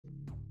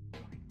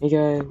Hey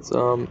guys,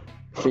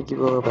 Shaky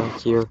Willow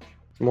back here.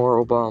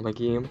 More Obama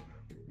game.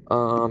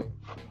 So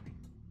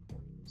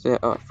yeah,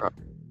 oh, I forgot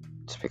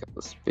to pick up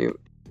this boot.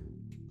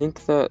 I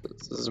think that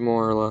this is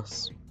more or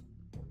less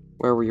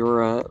where we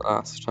were at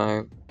last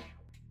time.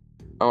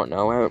 I don't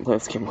know, I haven't played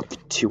this game in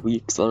like 2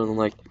 weeks, other than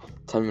like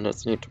 10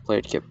 minutes I need to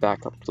play to get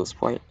back up to this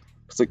point.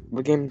 Because like,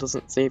 the game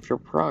doesn't save your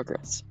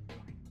progress,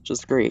 which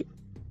is great.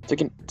 It's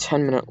like a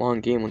 10-minute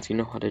long game once you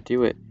know how to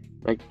do it,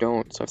 but I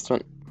don't, so I've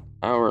spent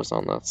hours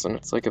on this, and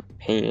it's like a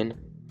pain.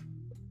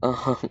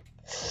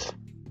 It's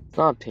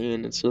not a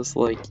pain, it's just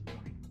like,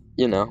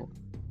 you know,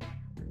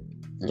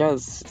 you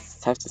guys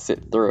just have to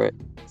sit through it.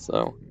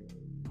 So,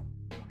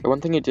 the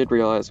one thing I did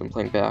realize when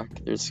playing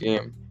back this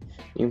game,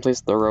 you can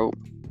place the rope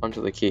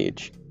onto the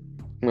cage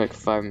in like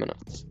 5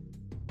 minutes.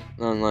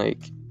 And then,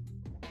 like,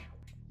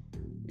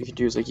 you can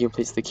do is like, you can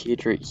place the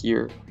cage right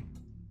here,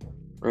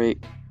 right?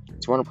 So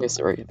you want to place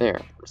it right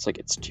there. It's like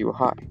it's too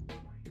high.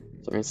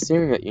 So I'm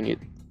assuming that you need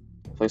to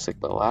place like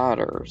the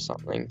ladder or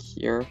something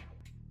here.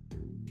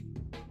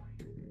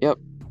 Yep.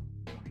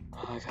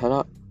 I got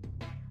up.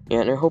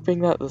 Yeah, and I'm hoping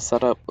that the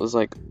setup was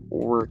like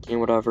working,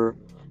 whatever.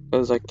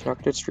 Because I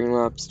connected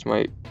Streamlabs to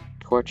my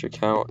Twitch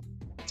account,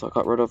 so I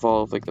got rid of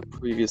all of like the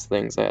previous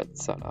things I had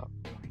set up.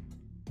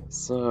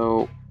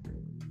 So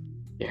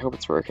yeah, I hope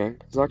it's working.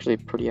 It's actually a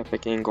pretty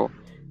epic angle.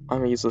 I'm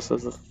gonna use this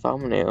as a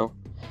thumbnail.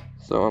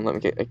 So let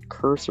me get a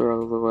cursor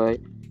out of the way.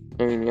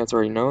 I mean, you guys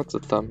already know it's a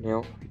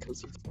thumbnail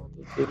because it's not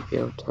the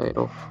video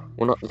title.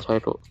 Well, not the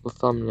title, it's the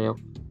thumbnail.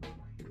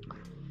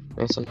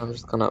 Okay, so now I'm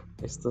just gonna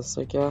place this,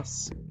 I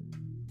guess.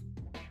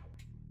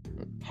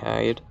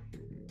 Hide.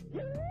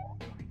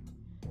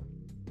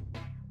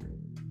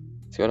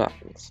 See what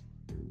happens.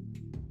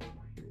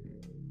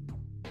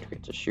 I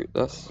get to shoot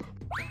this.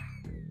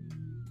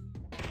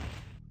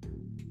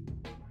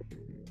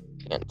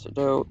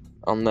 Antidote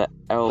on the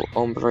El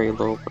Hombre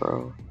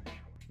Lobro.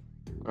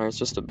 Alright, it's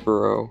just a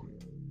bro.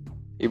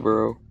 Hey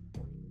bro.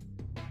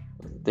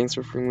 Thanks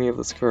for freeing me of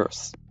this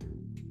curse.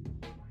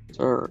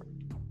 Sorry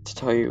to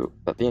tell you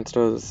that this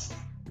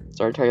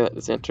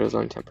antidote is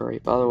only temporary.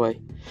 By the way,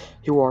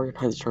 who are you and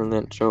how to turn the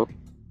antidote?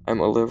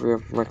 I'm Olivia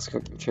from Mexico,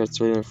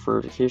 translated for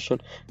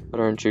education, but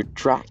are into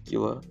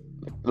Dracula.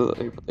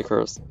 The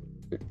curse.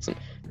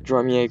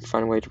 Join me,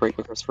 find a way to break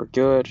the curse for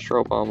good.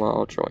 Sure, Obama,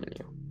 I'll join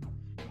you.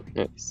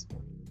 Nice.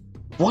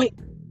 What?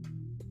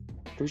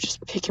 Did we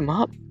just pick him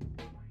up?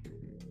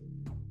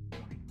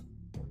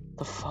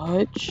 The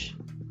fudge?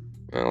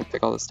 I'll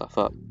pick all this stuff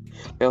up.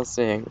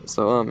 Helsing.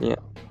 So yeah.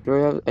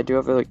 I do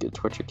have like a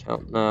Twitch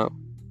account now.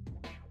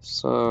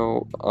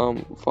 So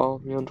follow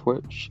me on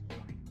Twitch.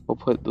 I'll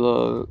put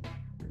the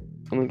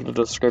link in the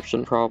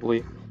description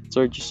probably.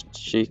 Sorry, just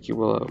Shaky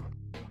Willow.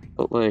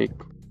 But like,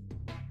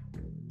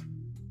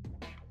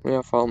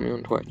 yeah, follow me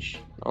on Twitch.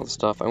 All the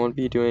stuff. I won't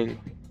be doing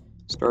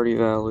Stardew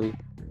Valley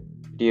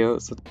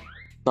videos,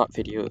 not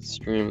videos,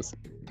 streams.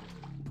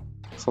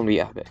 It's gonna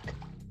be epic.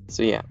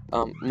 So yeah,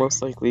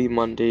 most likely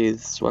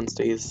Mondays,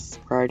 Wednesdays,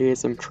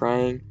 Fridays I'm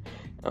trying.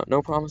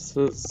 No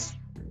promises,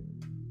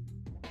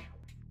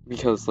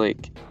 because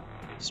like,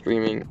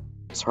 streaming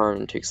is hard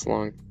and takes a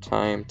long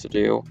time to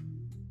do,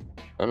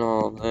 and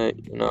all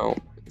that, you know,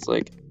 it's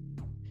like,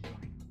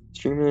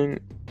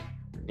 streaming,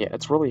 yeah,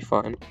 it's really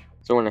fun,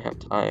 so when I have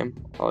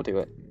time, I'll do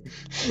it.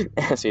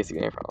 That's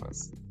basically my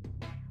promise.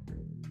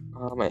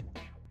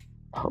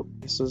 Oh,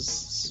 this is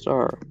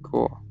Star,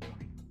 cool.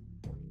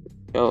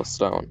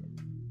 Yellowstone.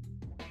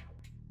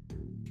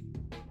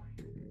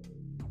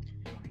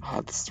 Ah,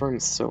 this room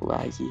is so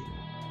laggy.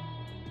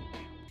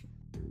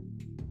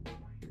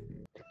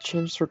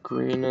 Change where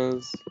green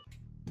is.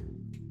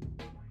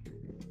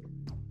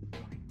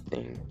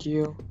 Thank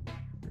you.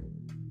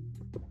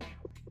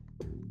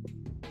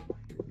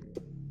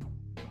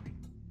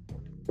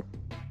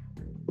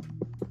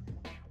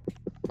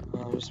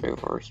 I'll just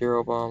move over here,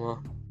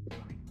 Obama.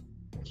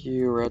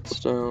 You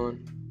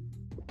redstone.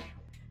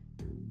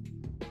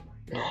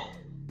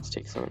 Let's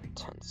take some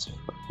intense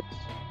focus.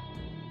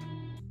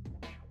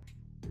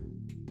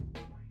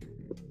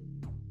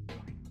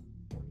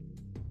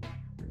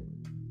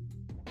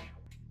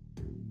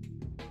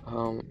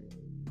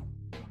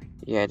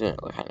 Yeah,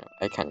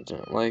 I kind of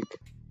didn't like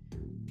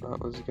how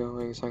it was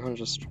going, so I'm gonna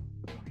just.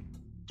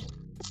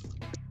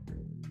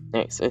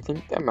 Nice. I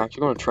think I'm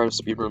actually gonna try to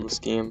speedrun this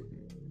game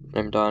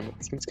when I'm done.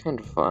 It seems kind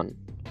of fun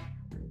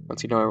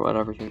once you know what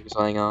everything's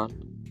going on.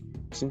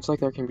 It seems like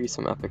there can be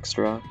some epic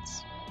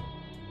strats.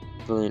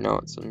 Though you know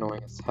it's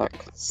annoying as heck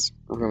because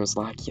room is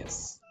laggy.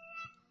 Yes.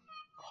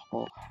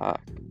 Oh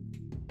heck.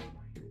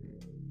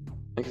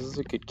 Like, this is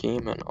a good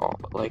game and all,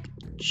 but like,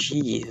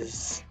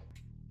 jeez.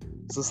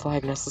 Is this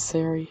lag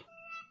necessary?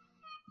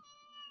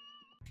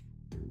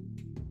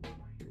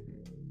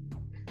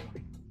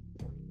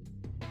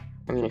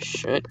 I mean, it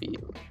should be.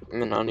 I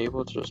mean,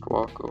 unable to just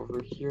walk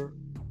over here.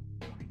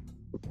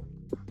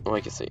 Well,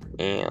 I guess I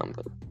am,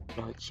 but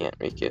no, I can't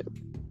make it.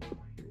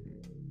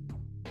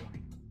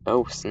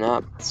 Oh,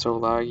 snap. It's so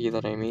laggy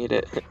that I made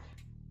it.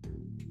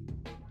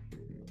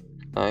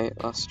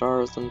 Alright, last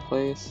star is in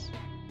place.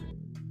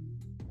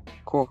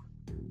 Cool.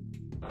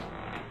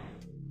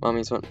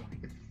 Mummies went.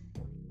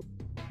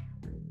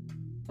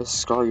 The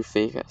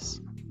Scarufacus.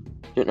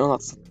 Didn't know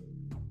that's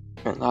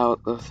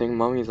the thing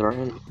mummies are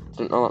in.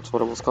 Didn't know that's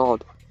what it was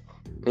called.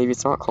 Maybe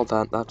it's not called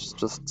that. That's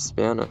just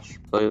Spanish.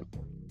 But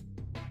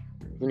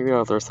you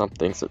know there's some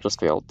things that just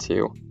failed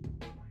to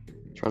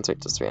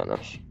translate to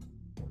Spanish.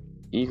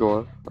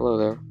 Igor, hello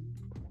there.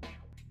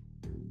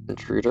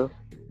 Intruder.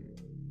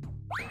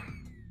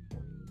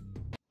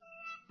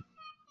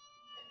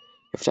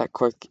 If that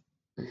quick,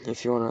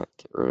 if you want to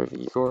get rid of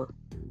Igor.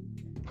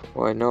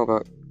 Well, I know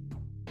about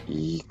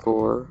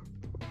Igor.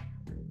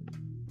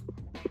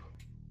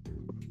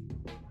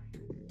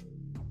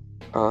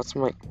 Oh, that's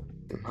Mike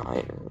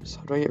Myers.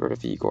 How do I get rid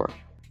of Igor?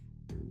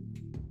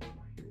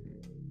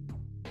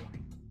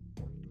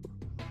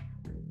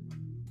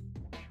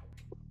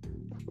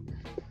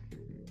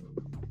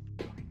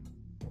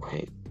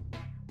 Wait.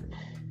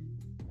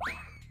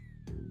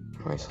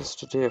 What am I supposed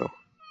to do?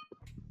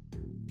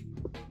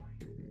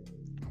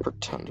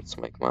 Pretend it's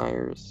Mike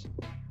Myers.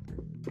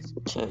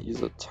 Can't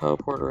use a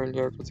teleporter in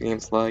here because the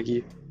game's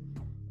laggy.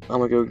 I'm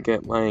gonna go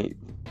get my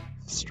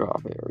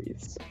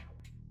strawberries.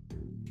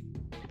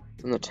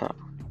 It's in the town.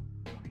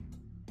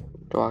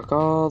 Walk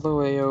all the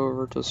way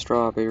over to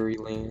Strawberry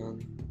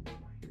Land.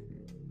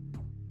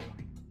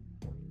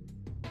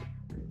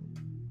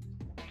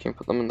 Can't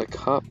put them in the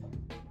cup.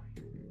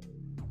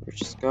 We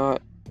just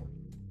got.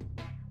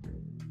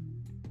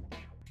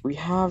 We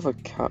have a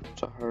cup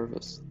to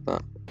harvest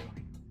them.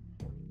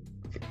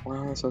 Okay, what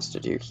am I supposed to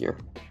do here?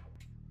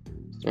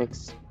 This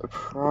makes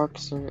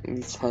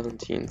approximately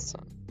 17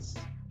 cents.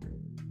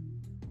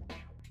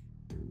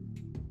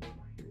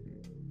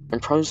 I'm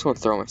probably just gonna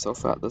throw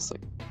myself at this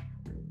like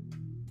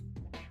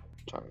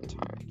time and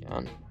time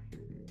again.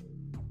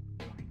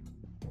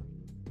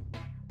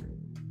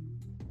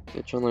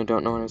 I generally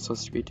don't know what I'm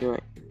supposed to be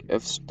doing.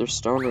 If there's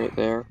stone right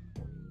there.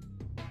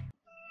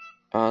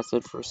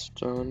 Acid for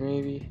stone,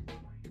 maybe?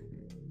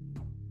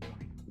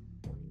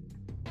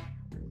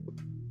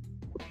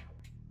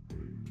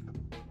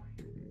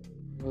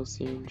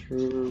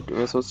 Intruder.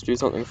 Am I supposed to do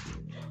something?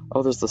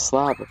 Oh, there's the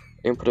slab. I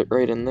can put it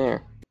right in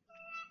there.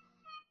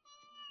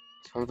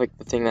 It's kind of like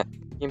the thing that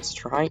the game's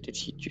trying to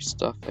teach you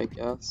stuff, I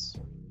guess.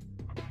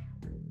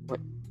 What?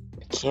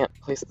 I can't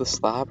place the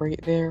slab right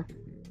there?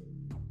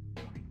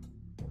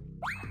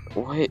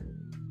 What?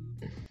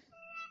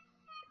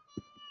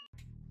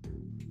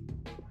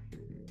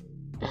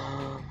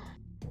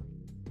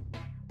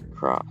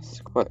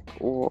 Cross. Click.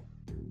 Or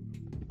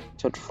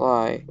to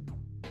fly.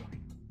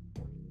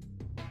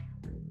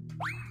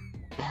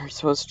 Are we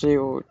supposed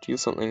to do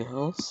something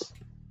else?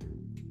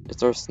 Is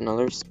there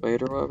another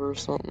spider web or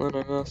something that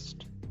I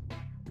missed?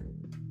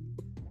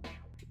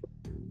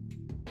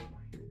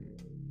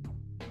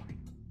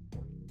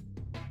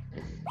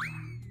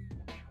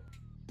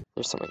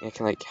 There's something I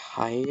can like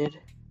hide?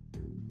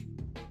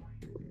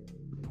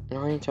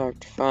 No, I need to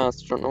act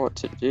fast. I don't know what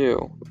to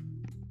do.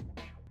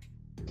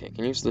 Okay, I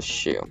can use the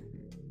shoe.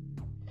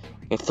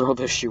 Can I throw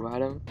the shoe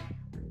at him?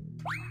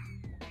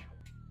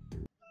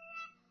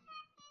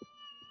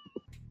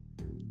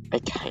 I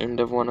kind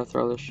of want to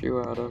throw the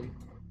shoe at him.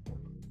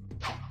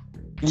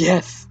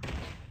 Yes!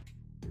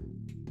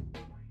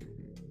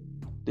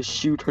 The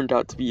shoe turned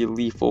out to be a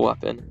lethal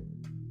weapon.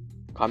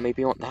 God,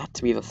 maybe I want that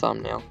to be the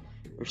thumbnail.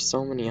 There's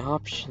so many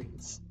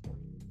options.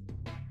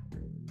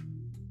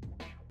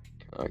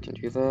 I can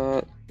do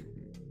that.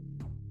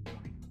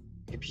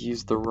 Maybe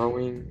use the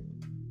rowing.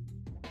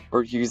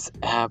 Or use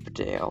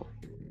Abdale.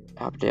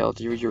 Abdale,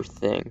 do your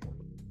thing.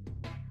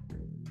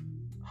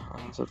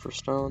 Is it for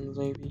stones,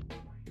 maybe?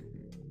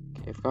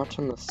 Okay, I've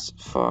gotten this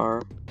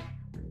far.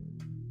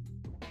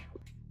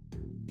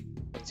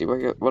 Let's see,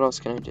 what else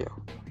can I do?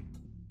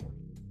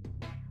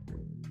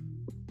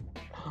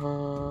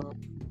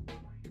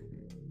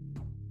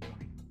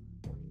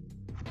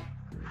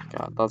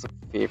 God, that's a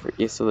favorite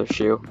use of the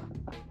shoe.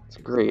 It's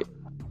great.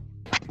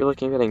 I feel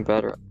like I'm getting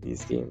better at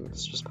these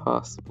games, just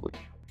possibly.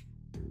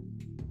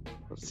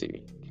 Let's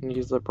see. Can you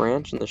use the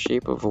branch in the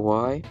shape of a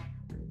Y?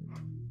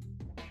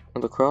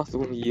 And the cross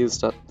will be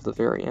used at the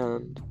very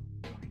end.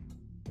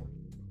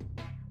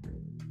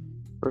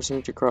 First, I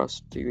need to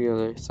cross to the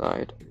other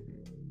side.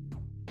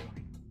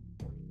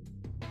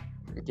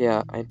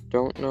 Yeah, I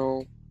don't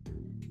know.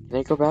 Can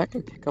I go back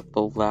and pick up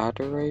the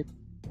ladder I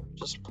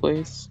just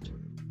placed?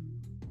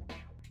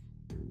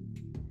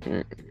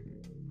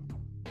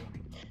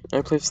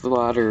 I placed the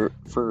ladder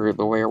for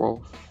the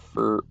werewolf,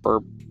 for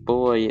our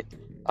boy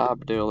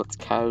Abdul that's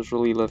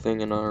casually living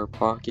in our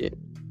pocket.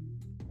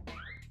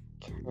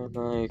 Can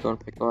I go and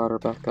pick the ladder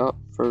back up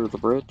for the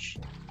bridge?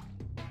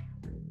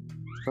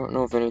 I don't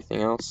know of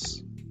anything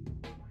else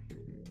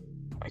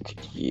I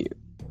could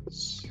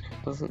use.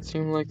 Doesn't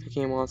seem like the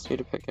game wants me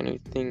to pick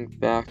anything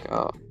back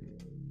up.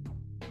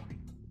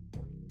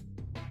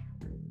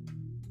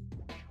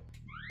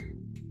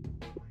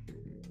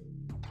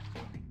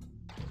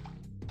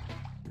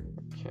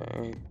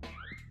 Okay.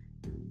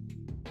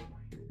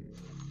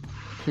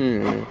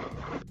 So,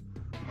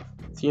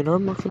 you know,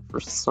 I'm looking for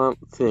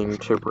something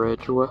to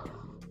bridge with.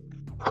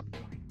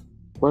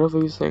 What if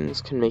these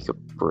things can make a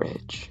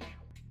bridge?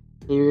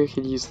 Maybe I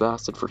could use the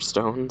acid for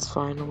stones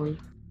finally?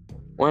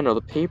 Oh, I know,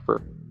 the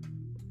paper.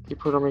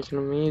 Paper to make an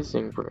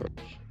amazing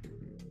bridge.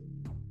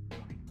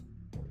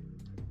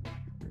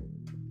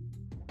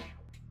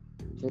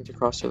 I think to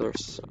cross the other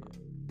side.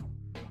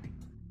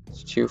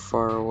 It's too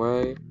far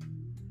away.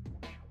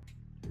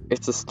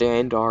 It's a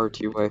standard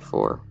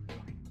 2x4.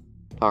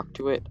 Talk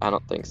to it? I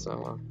don't think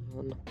so.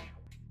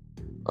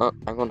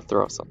 I'm gonna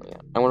throw something at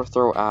it. I want to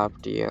throw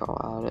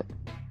Abdiel at it.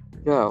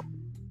 Go.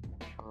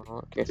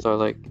 Okay, so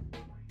like,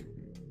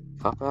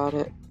 cup at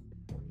it.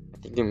 I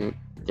think it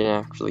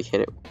didn't actually hit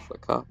it with the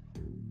cup.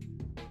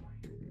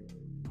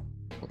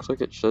 Looks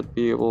like it should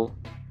be able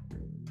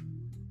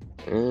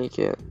to make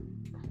it.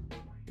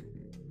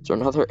 Is there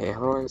another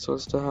arrow I'm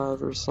supposed to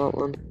have or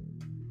something?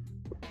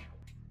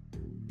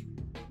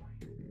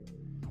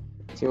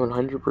 See,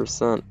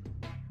 100%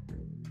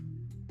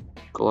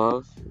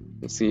 glove.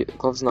 You see,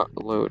 glove's not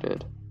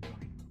loaded.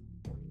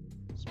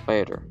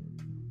 Spider.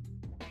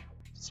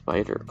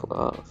 Spider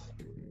glove.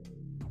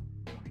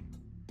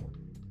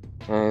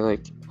 Can I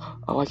like?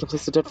 Oh, I can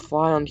place a dead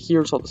fly on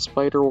here so the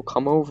spider will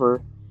come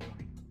over.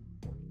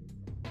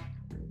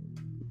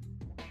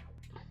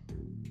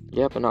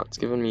 Yeah, but now it's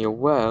giving me a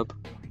web.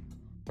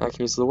 I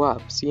can use the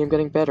web. See, I'm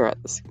getting better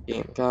at this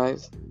game,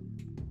 guys.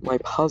 My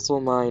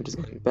puzzle mind is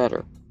getting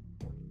better.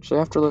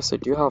 Actually, after this, I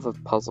do have a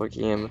puzzle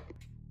game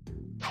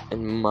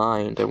in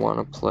mind I want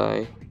to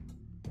play.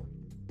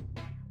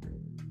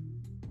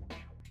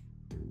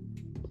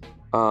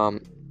 I'm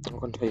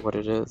going to tell you what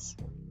it is,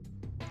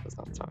 because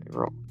that's how I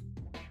roll.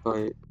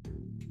 But,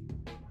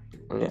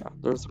 yeah,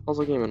 there's a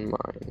puzzle game in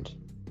mind.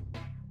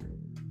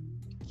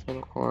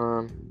 Mechanical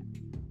arm.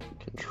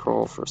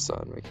 Control for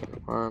side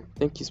mechanical arm.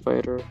 Thank you,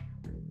 spider.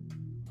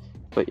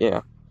 But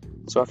yeah,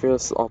 so after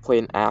this, I'll play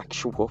an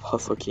actual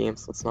puzzle game,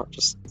 so it's not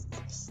just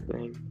this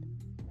thing.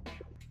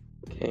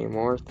 Okay,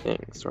 more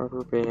things.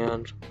 Rubber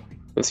band.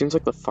 This seems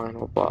like the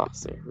final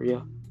boss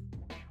area.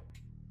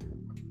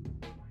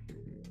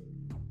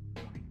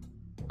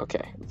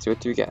 Okay, let's see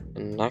what do we get. A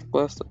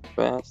necklace, a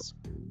basket.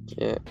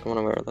 I want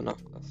to wear the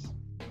necklace.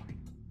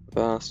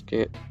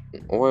 Basket,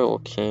 an oil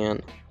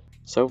can,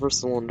 silver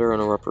cylinder,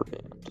 and a rubber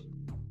band.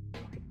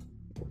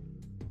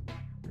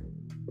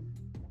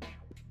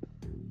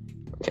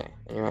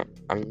 Anyway,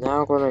 I'm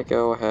now going to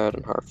go ahead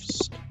and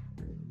harvest.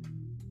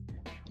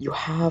 You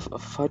have a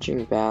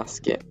fudging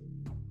basket.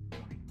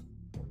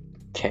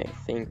 Okay,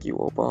 thank you,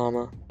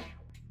 Obama.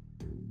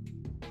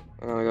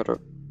 Now I got a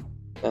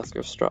basket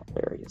of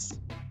strawberries.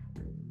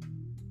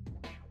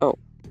 Oh,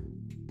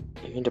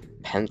 you need a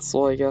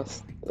pencil, I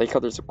guess? I like how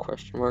there's a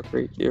question mark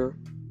right here.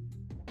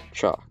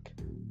 Chalk.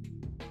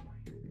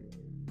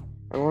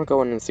 I want to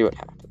go in and see what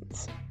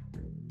happens.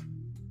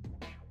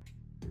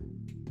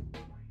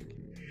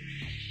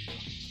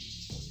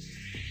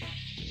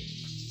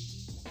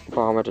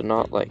 Obama did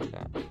not like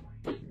that.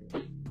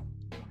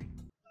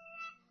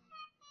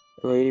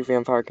 A lady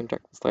vampire can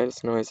detect the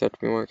slightest noise, you have to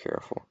be more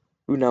careful.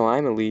 Ooh, now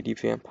I'm a lady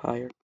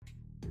vampire.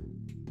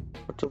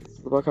 What does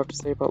the book have to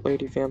say about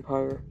lady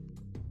vampire?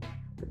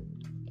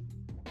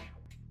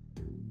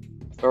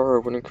 Throw her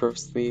when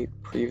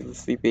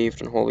previously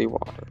bathed in holy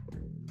water.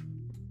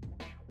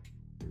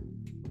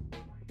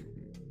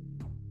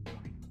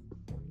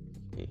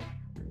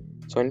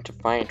 So I need to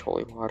find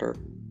holy water.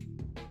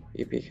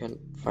 Maybe I can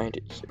find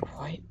it here.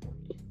 What?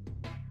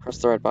 Press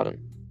the red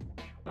button.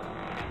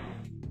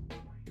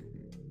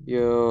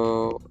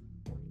 Yo.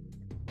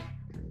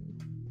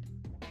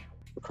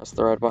 Press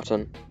the red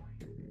button.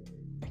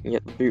 I can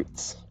get the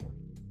boots.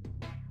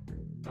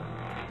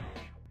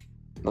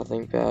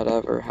 Nothing bad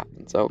ever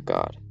happens. Oh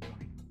god.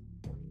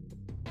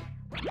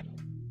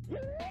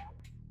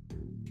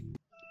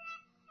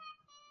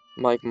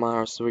 Mike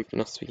Myers'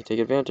 weakness we can take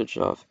advantage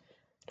of.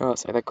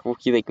 Notice I like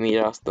Wookie like made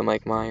us the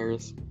Mike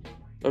Myers.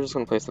 I'm just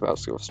gonna place the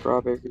basket of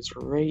strawberries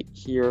right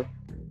here.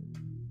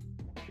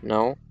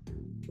 No.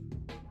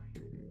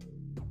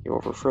 You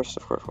over first,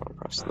 of course, I want to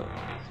press that.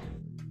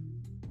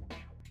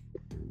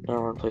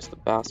 Now we're gonna place the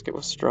basket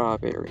with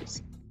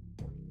strawberries.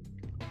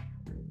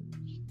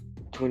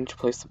 Do we need to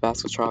place the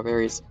basket of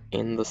strawberries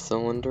in the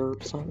cylinder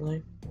or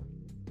something?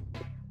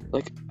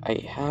 Like, I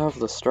have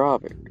the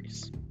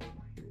strawberries.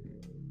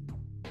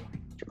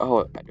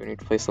 Oh, I do need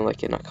to place them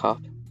like in a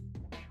cup.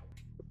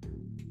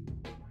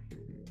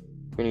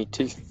 We need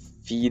to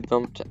feed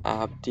them to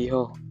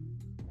Abdiel.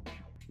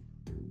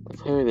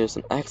 Clearly there's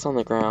an X on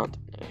the ground,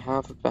 and I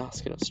have a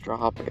basket of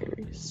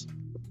strawberries.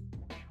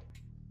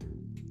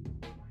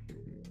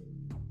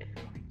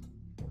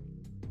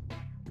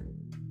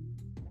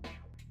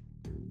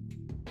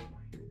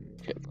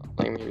 Okay,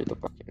 let me read the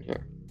book in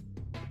here.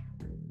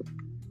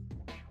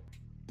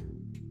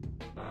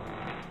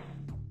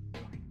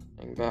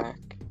 Hang back.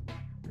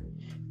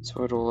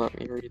 So it'll let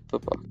me read the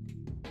book.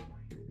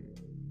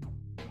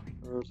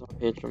 There's a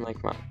page of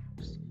Mike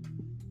Myers.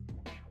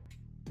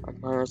 Mike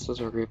Myers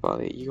was agreed by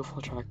the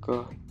evil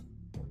tracker.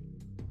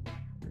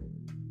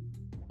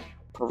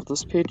 But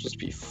this page is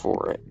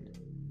before it.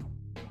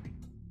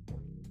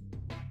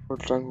 Or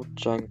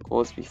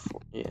jungles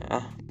before,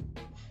 yeah.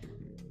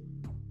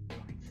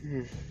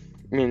 I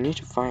mean, I need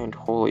to find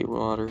holy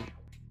water.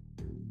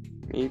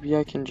 Maybe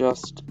I can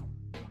just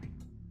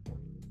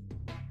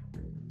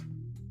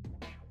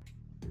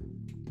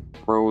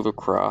throw the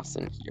cross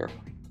in here.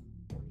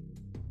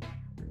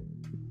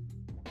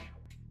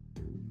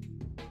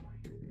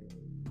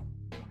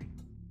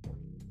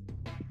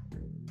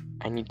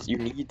 You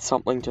need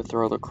something to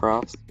throw the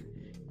cross.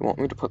 You want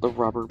me to put the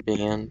rubber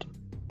band?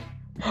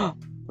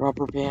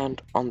 Rubber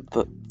band on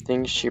the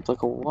thing shaped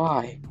like a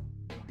Y.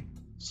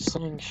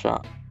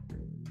 Slingshot.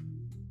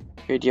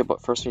 Good idea,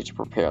 but first we need to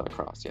prepare the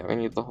cross. Yeah, we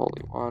need the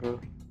holy water.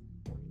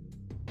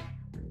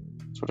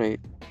 That's what I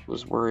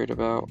was worried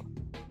about.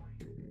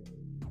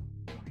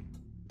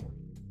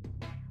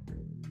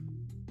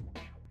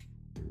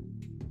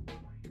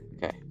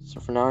 Okay, so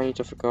for now I need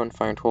to go and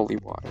find holy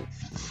water.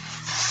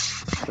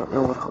 I don't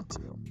know what I'll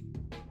do.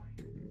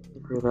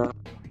 For that.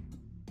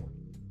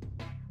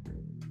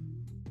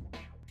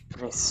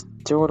 And I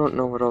still don't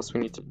know what else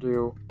we need to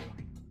do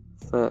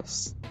with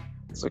this.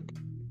 It's like...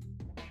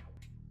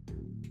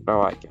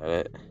 Oh, I get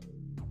it.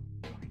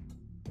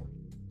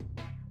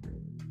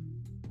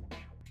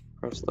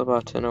 Press the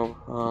button,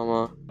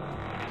 Obama.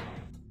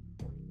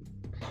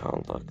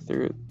 I'll look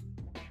through...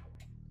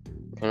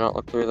 Cannot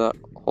look through that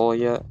hole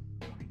yet.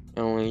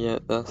 I only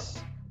get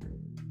this.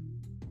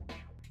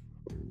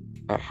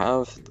 I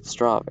have the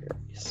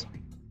strawberries.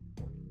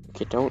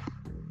 Okay, don't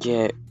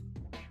get...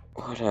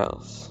 What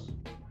else?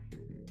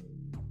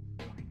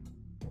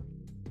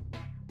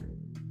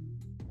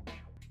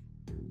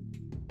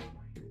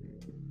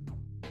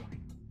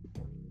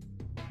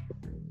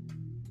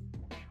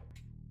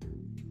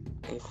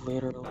 I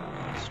literally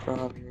have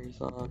strawberries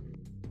on.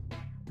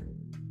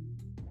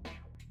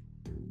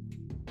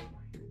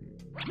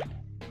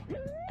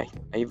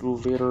 I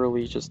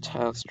literally just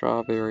have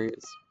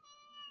strawberries.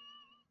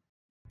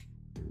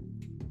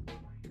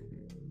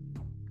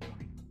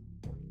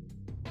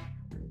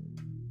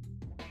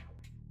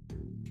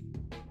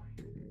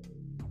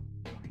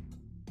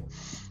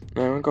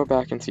 Now I'm gonna go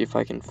back and see if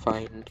I can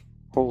find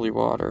holy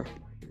water.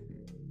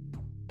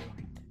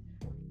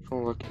 Oh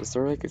look, is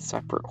there like a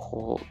separate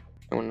hole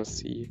I wanna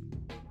see?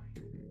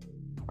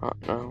 Oh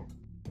no.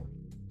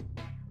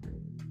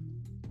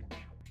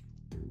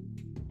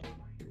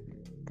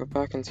 Go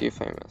back and see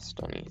if I missed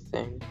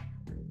anything.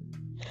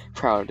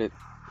 Proud of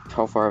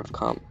how far I've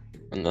come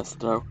in this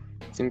though.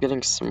 So I'm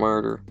getting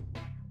smarter.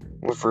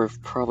 However,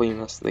 I've probably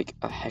missed like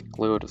a heck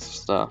load of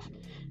stuff.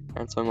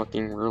 And so I'm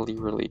looking really,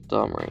 really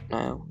dumb right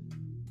now.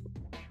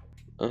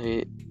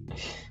 Maybe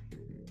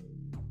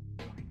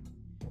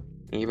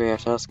I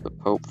have to ask the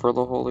Pope for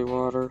the holy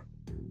water.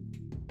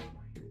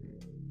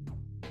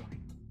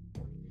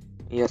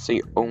 That's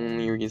the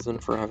only reason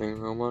for having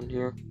room on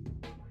here.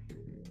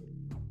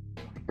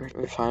 Where do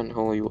we find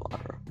holy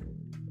water?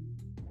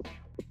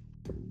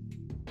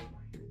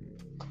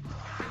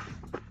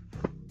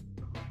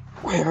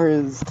 Where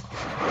is...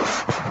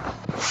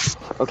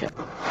 Okay.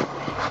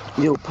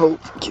 Yo, Pope,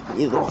 give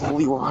me the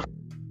holy water.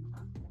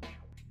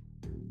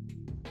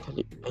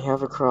 I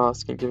have a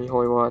cross, can you give me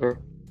holy water?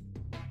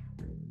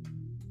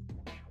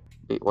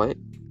 Wait, what?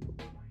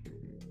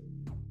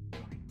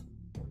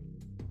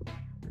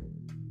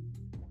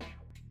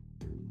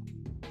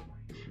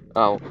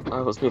 Oh,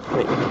 I was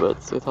playing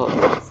but so I thought it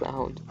was a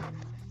sound.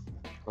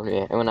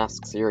 Okay, I'm gonna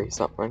ask Siri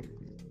something.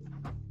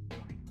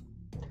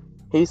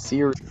 Hey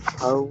Siri,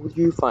 how would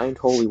you find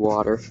holy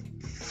water?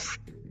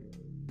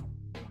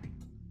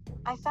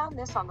 I found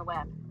this on the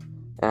web.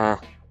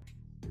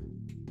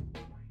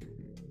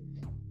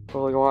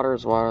 Holy water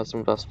is water that's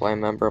invested by a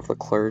member of the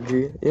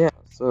clergy. Yeah,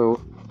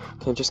 so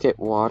can I just get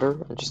water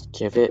and just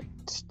give it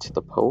to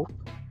the Pope?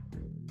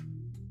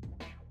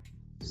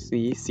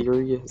 See,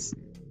 Siri has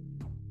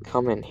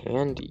come in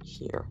handy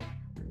here.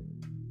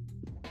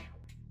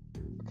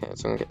 Okay,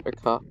 so I'm gonna get a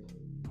cup.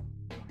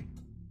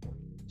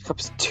 This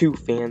cup's too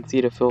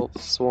fancy to fill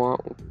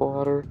swamp with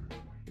water.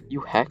 You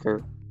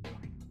hacker.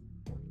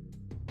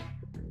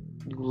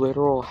 You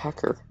literal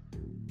hacker.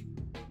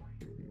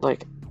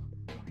 Like,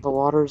 the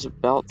water's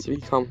about to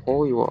become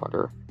holy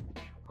water.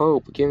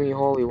 Pope, give me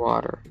holy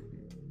water.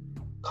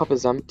 Cup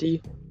is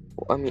empty?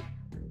 Well, I mean...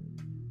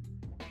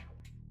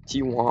 Do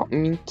you want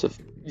me to...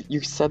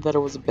 You said that it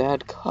was a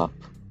bad cup.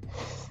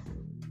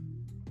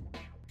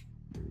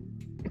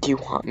 Do you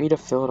want me to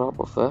fill it up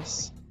with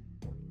this?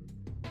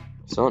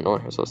 I don't know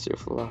what I'm supposed to do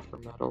for left for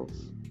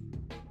metals.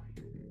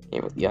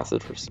 Aim with the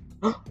acid for...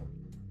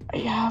 I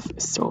have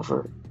a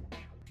silver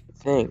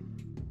thing.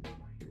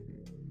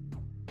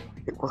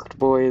 It worked,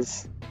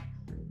 boys.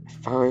 I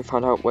finally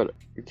found out what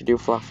we could do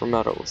for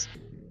metals.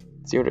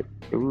 Let's see what it...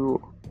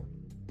 Ooh.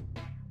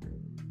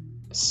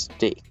 A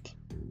steak.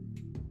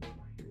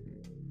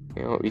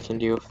 You know what we can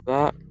do with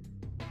that?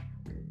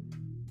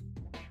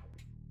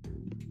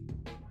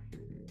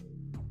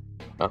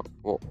 Oh,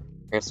 well,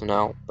 I guess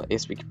now, I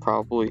guess we could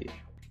probably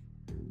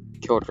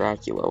kill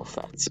Dracula with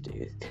that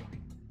steak.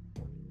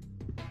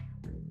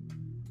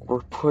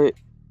 Or put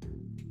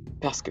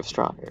basket of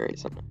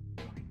strawberries in it.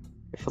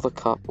 fill the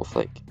cup with,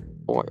 like,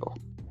 oil.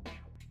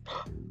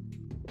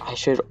 I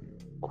should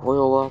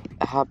oil up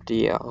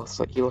Abdiel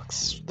so he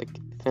looks, like,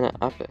 infinite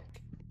epic.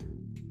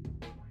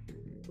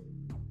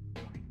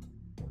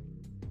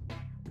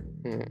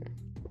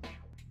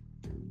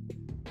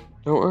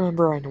 Don't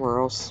remember anywhere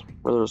else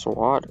where there's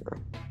water.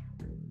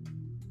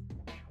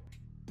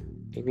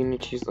 Maybe you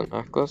need to use the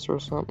necklace or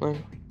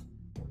something?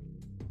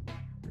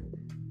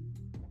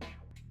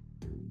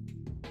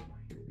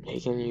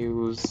 You can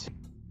use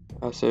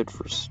acid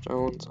for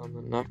stones on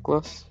the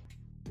necklace.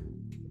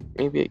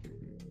 Maybe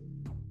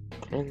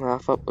can I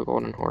laugh up the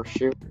golden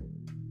horseshoe?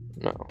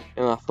 No.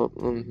 Can I laugh up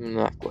the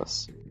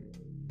necklace?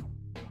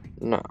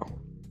 No.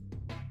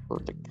 Or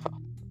the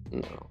cup?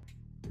 No.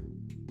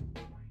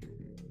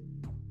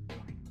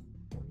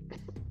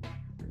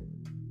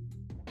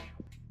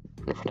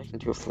 What I can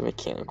do with the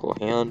mechanical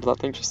hand? That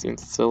thing just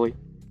seems silly.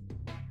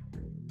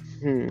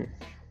 So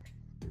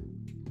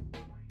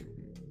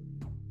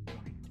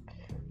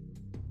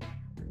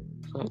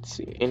let's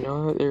see. I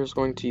know that there's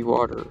going to be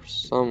water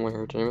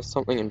somewhere. Did I miss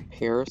something in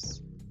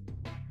Paris?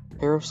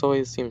 Paris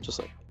always seems just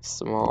like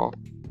small.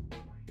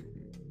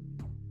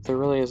 There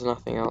really is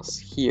nothing else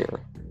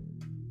here.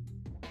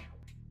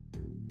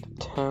 The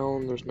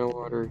town, there's no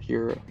water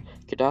here.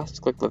 I could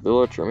ask like the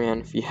villager man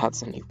if he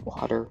has any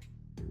water.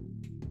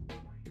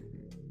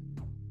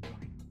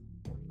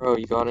 Bro,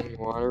 you got any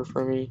water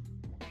for me?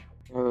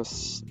 I have a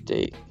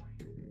steak.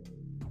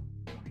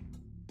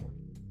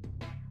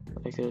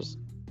 Like there's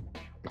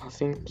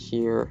nothing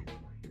here.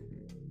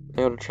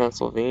 I go to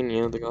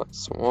Transylvania, they got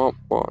swamp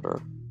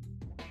water.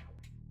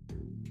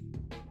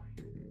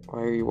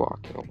 Why are you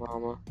walking,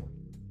 Obama?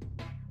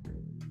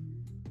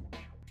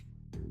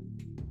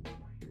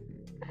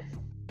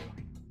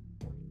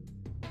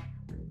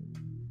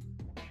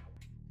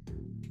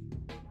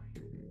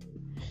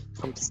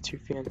 Cups too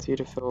fancy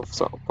to fill with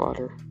salt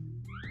water.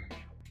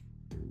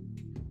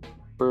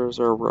 Oars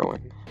are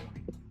rowing.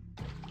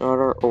 Not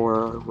our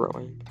oar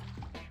rowing.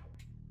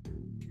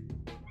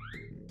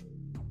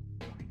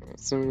 I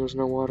assume there's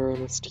no water I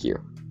missed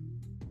here.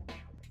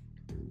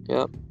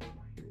 Yep.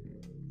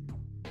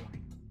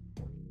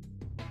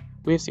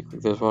 Basically,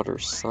 there's water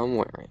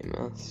somewhere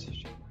I missed.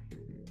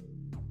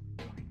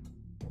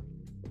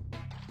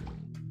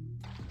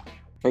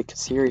 Wait, because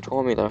Siri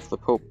told me that if the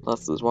Pope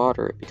blesses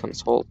water, it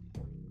becomes holy.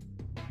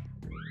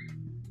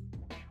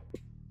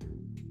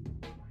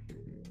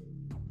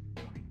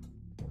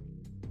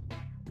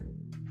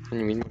 And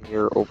you mean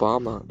you're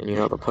Obama and you're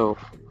not the Pope?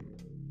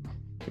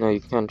 No,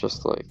 you can't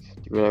just like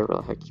do whatever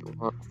the heck you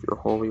want with your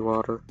holy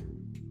water.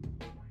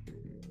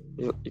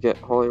 You get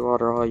holy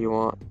water all you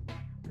want.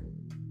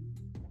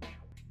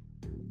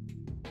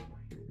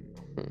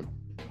 I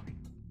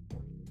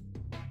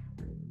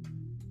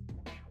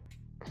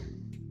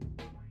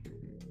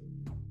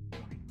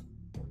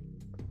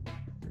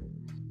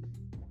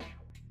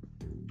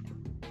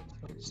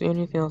don't see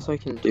anything else I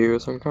can do,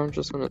 so I'm kind of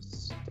just gonna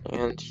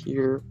stand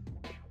here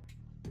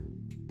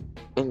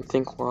and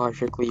think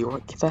logically.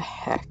 What the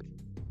heck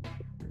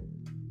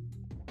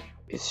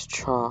is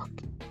chalk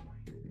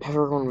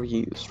ever going to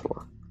be used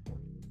for?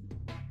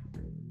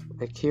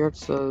 Like here it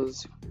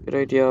says, good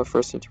idea,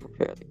 first need to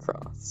prepare the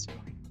cross.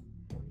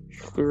 Which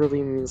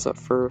clearly means that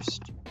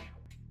first.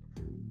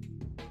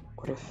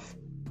 What if,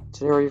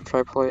 did I already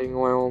try putting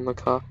oil in the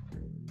cup?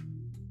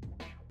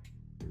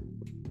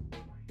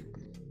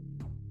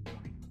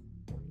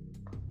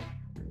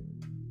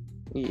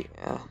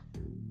 Yeah.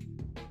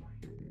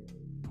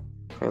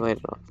 If I light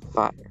it on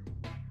fire.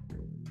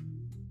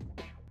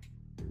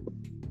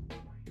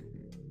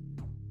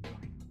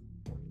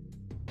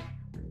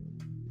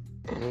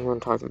 And I'm gonna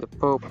talk to the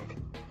Pope.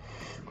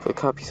 For the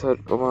cup, he said,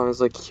 Obama's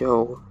like,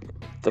 yo,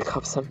 the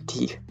cup's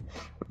empty.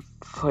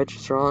 What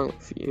is wrong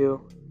with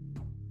you?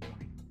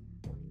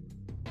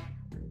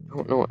 I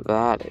don't know what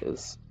that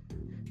is.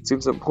 It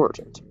seems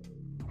important.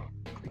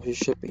 You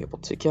should be able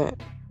to get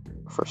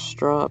for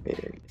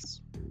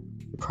strawberries.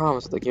 I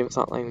promise the game's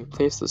not letting me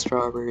place the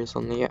strawberries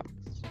on the X.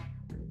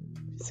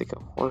 It's like a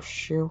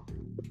horseshoe.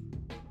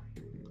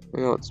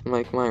 We know it's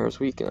Mike Myers'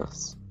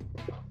 weakness.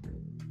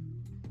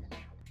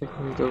 If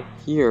we go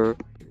here,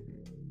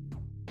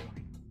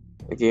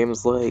 the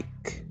game's like,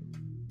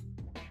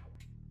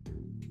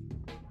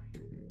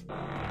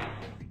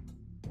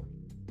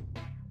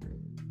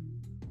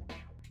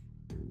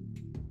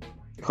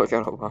 look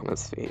at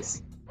Obama's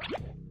face.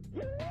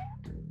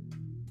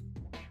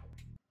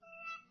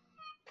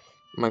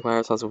 Mike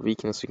Myers has a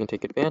weakness we can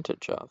take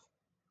advantage of.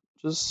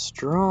 Just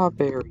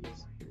strawberries.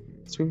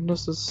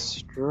 Sweetness is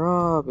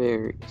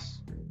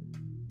strawberries.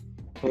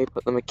 Can I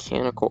put the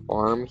mechanical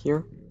arm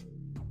here?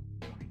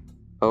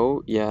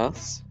 Oh,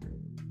 yes.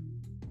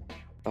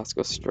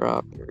 Basket of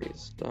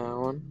strawberries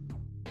down.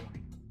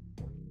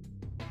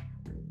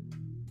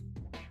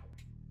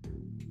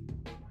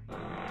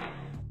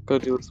 Go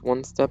do this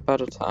one step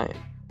at a time.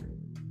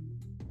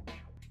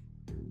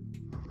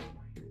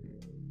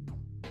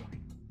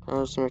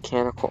 There's a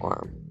mechanical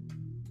arm.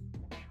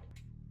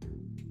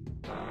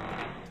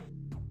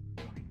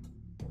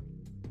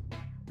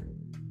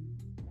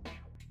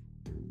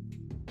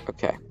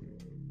 Okay.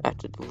 That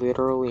did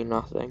literally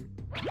nothing.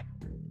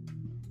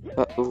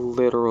 That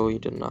literally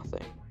did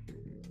nothing.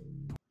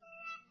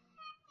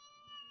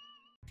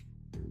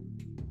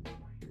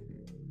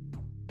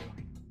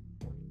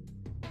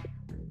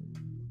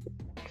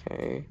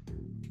 Okay.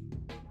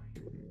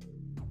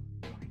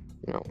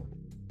 No.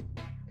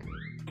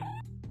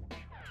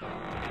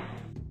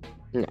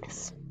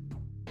 Nice.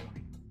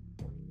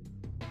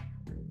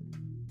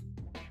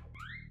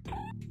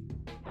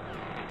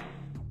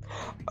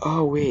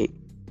 Oh, wait.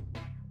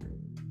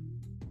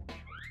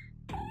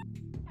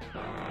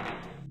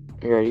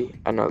 You ready?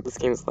 I know this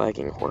game is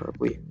lagging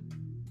horribly.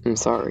 I'm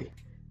sorry.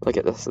 Look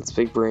at this, it's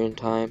big brain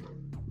time.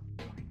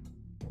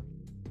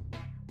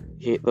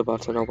 Hit the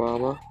button,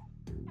 Obama.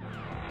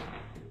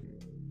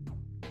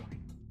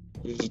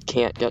 He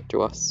can't get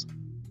to us.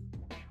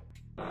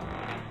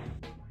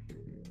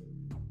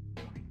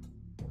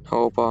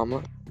 Oh,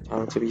 Obama,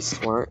 time to be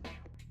smart.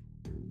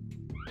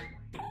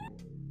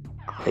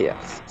 Ah,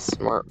 yes,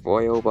 smart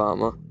boy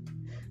Obama.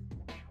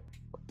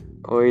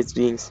 Always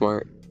being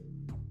smart.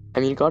 I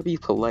mean, you gotta be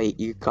polite.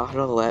 You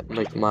gotta let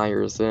Mike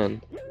Myers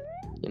in.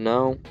 You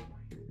know?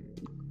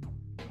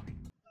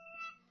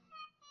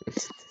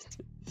 It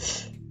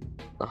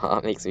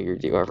makes me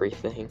redo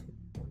everything.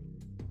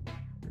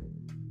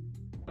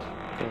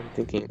 I'm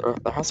thinking, there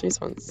has to be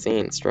some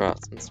insane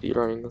strats in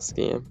speedrunning this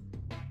game.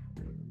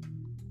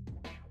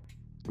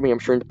 I mean, I'm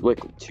sure,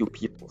 like, 2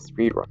 people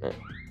speedrun it.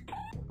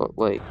 But,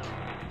 like,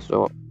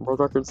 so, world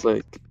record's,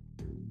 like,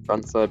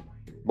 friend said,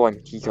 well, I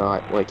mean, he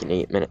got, like, an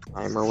 8-minute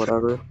time or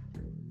whatever.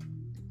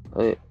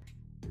 But,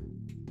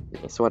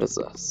 okay, so what is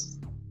this?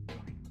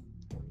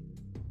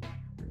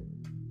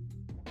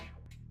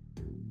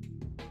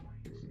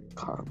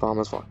 God,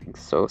 Obama's walking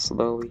so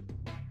slowly.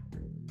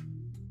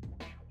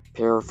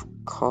 Pair of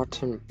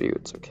cotton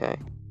boots, okay.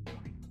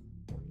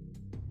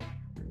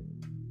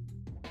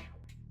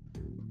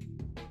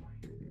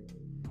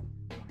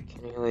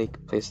 Can I,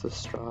 like, place the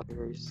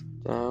strawberries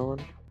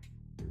down?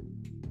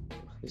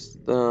 Place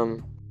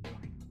them...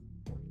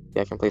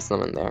 Yeah, I can place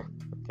them in there.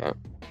 Okay.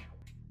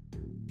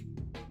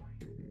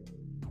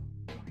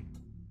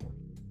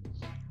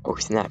 Oh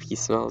snap, he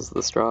smells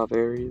the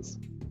strawberries.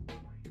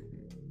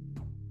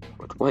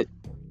 What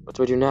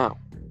do I do now?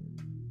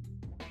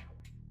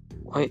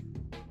 What?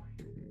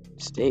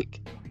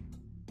 Steak.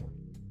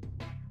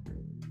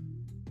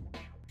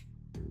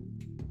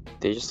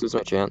 Did I just lose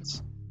my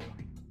chance?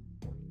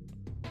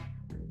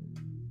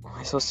 What am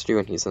I supposed to do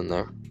when he's in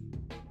there?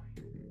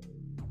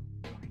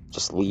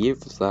 Just leave?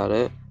 Is that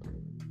it?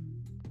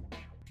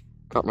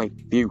 Got my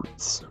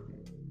boots.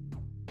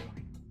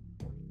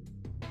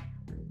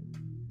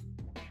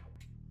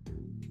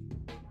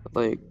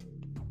 Like...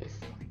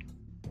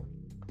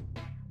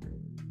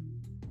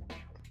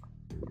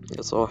 I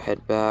guess I'll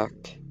head back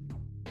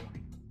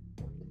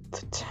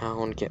to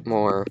town, get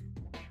more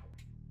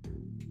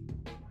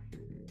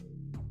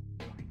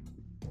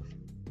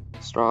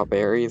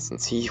strawberries,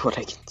 and see what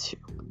I can do.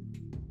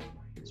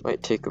 This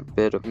might take a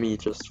bit of me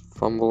just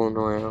fumbling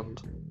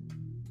around.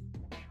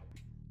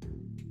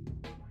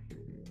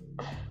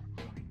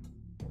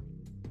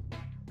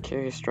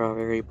 Okay,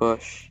 strawberry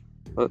bush.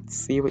 Let's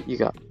see what you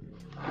got.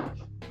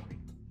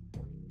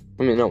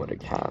 Let me know what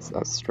it has.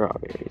 That's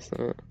strawberries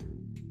in it.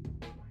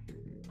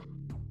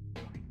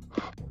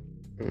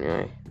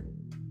 Anyway.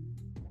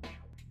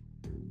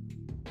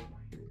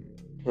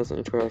 Here's an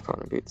entire icon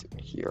of boots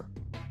here.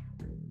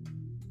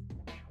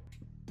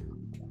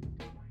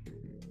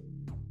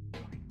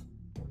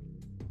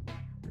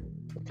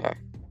 Okay.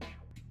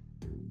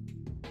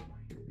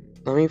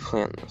 Let me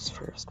plan this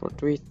first. What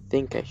do we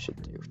think I should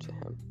do to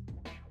him?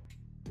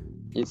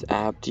 Use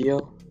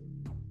Abdiel?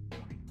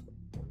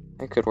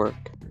 That could work.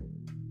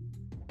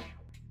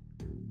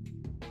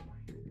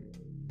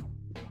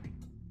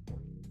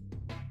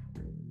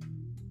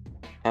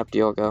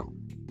 Abdiel, go.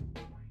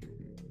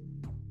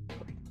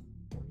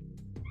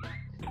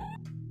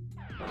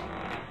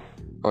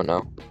 Oh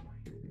no.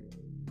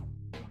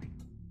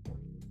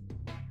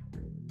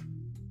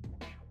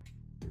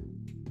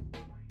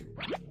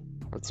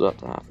 What's about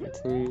to happen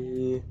to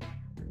me?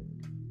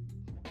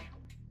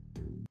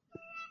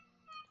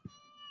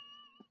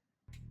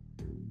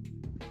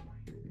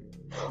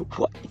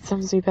 What? It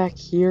sends me back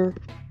here?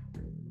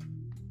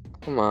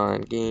 Come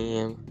on,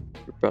 game.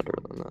 You're better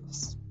than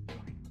this.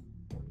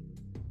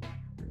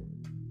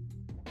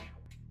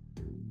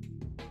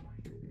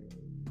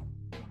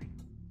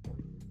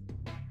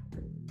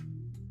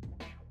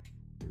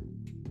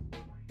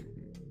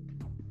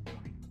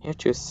 You have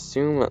to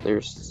assume that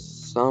there's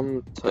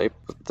some type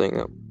of thing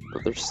that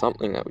there's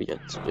something that we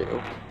get to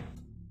do.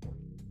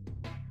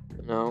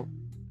 No?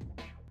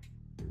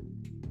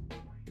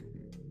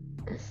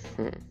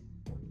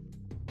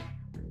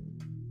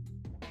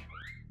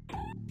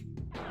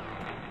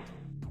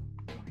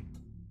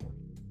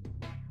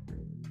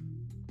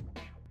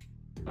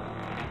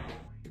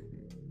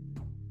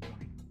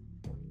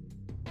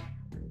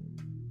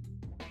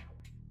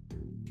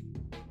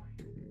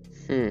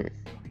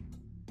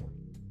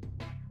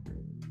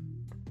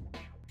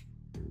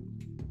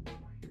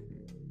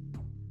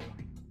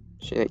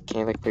 Actually, I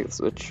can't like play this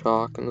with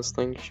chalk and the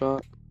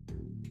slingshot.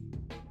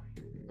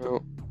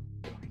 No.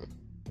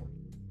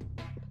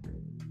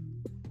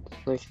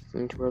 Like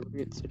thinking to where the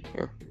beats in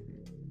here.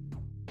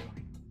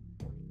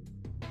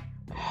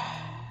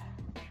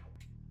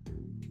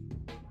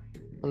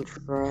 I'll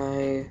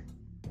try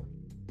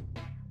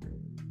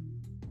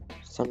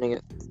sending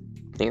a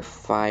thing of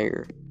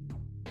fire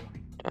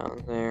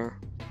down there.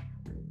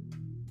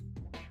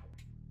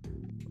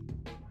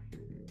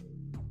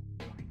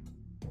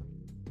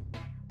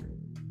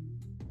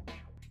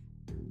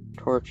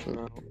 Torch,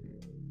 no.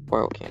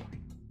 Oil can.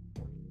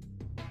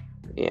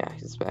 Yeah,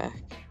 he's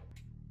back.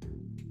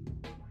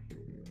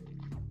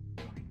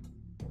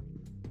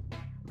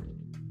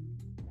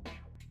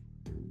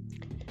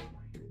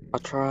 I'll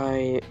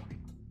try.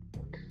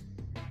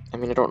 I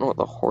mean, I don't know what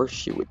the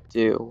horseshoe would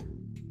do.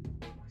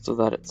 So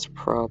that it's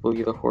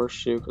probably the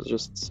horseshoe, because it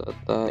just said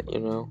that, you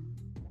know.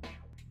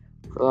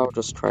 For that, I'll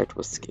just try to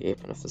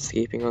escape, and if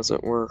escaping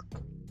doesn't work,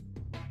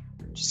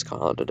 just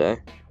call it a day.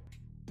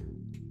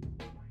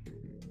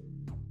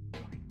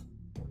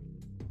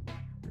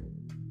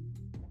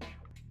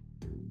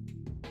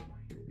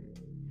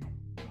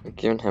 I'm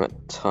giving him a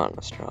ton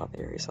of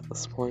strawberries at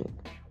this point.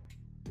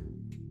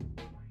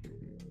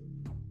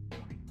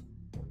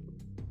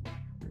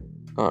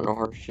 Oh, no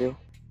horseshoe.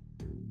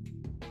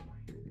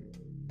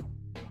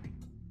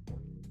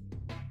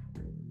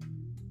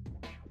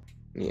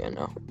 Yeah,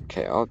 no.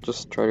 Okay, I'll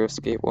just try to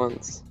escape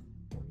once.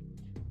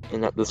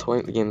 And at this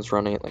point, the game's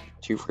running at like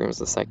 2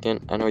 frames a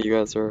second. I know you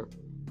guys are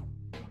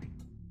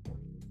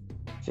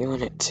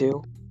feeling it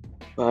too,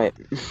 but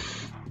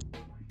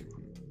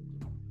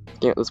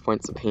yeah, at this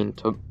point, it's a pain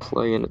to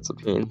play and it's a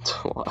pain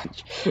to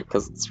watch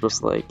because it's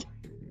just like,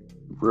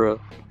 bruh.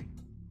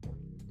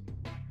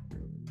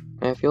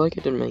 I feel like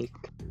I did make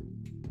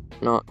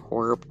not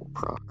horrible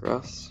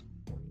progress.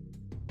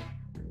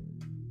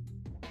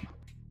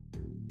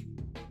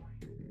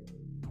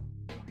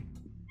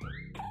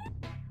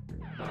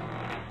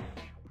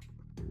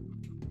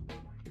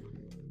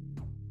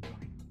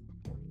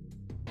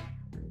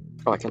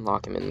 Oh, I can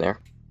lock him in there.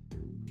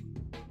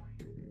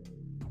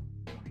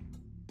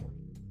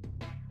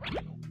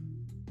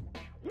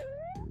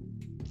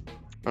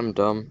 I'm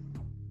dumb.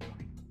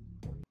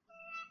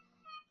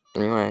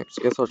 Anyway, I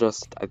guess I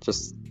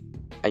just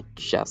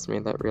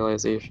made that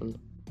realization.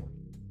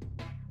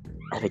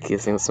 I think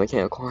using this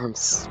mechanical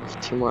arms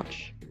way too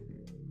much.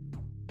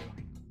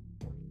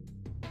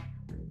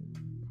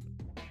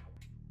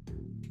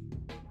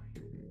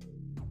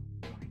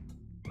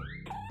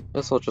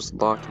 Guess I'll just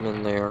lock him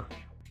in there.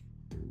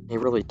 I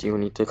really do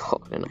need to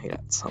call it a night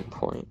at some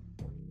point.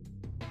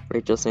 But I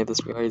just made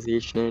this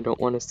realization and I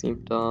don't want to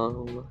seem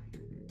dumb.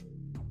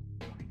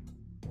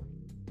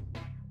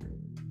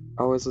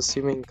 I was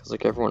assuming because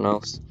like everyone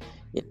else,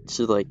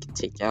 to like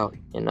take out,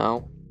 you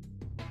know?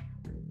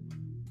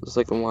 There's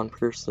like the one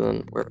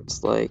person where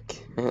it's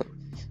like,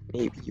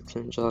 maybe you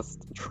can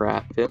just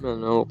trap him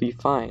and it'll be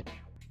fine.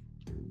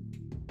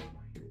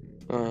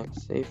 I'm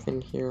safe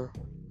in here,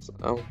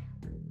 so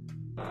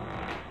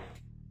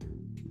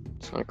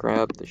just gonna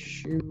grab the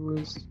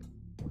shoes.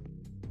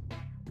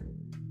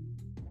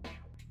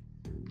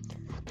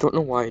 Don't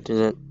know why I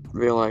didn't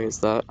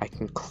realize that I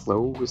can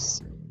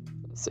close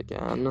this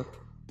again,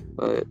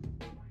 but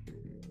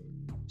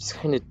just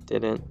kind of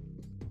didn't.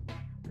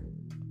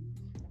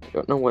 I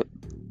don't know what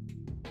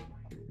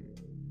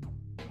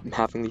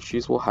having these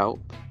shoes will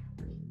help,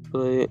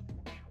 but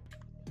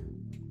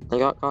I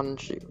got cotton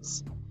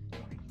shoes.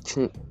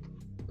 Can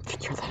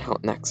figure that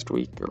out next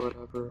week or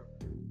whatever.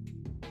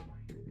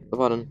 The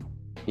button,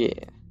 yeah.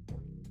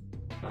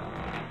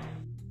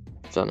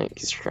 Done it,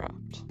 he's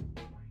trapped.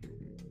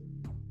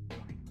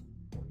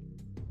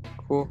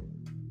 Cool.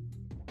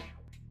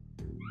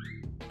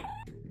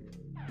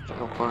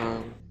 Final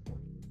climb.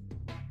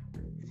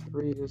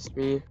 Frees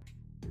me.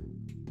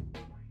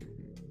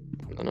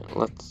 And then it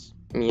lets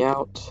me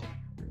out.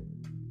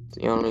 It's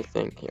the only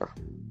thing here.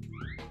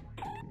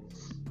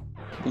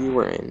 You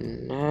were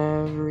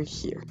never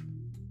here.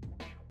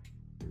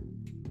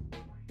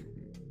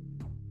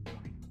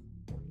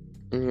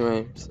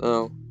 Anyway,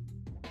 so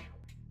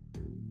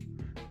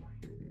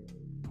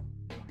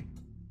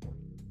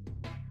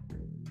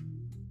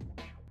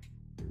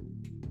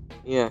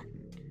yeah.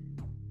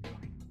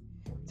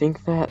 I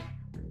think that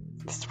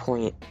at this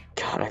point,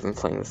 God, I've been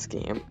playing this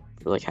game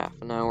for like half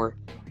an hour.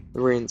 The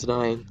brain's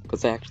dying,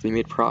 but I actually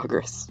made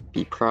progress.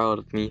 Be proud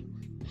of me.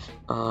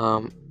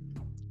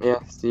 Yeah,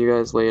 see you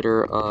guys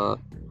later.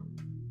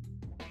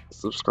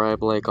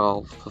 Subscribe, like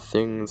all the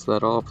things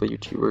that all the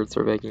YouTubers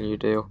are begging you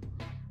to do.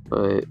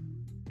 But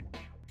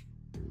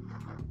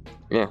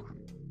yeah,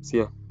 see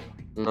ya.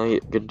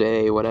 Night, good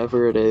day,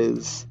 whatever it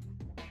is.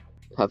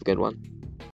 Have a good one.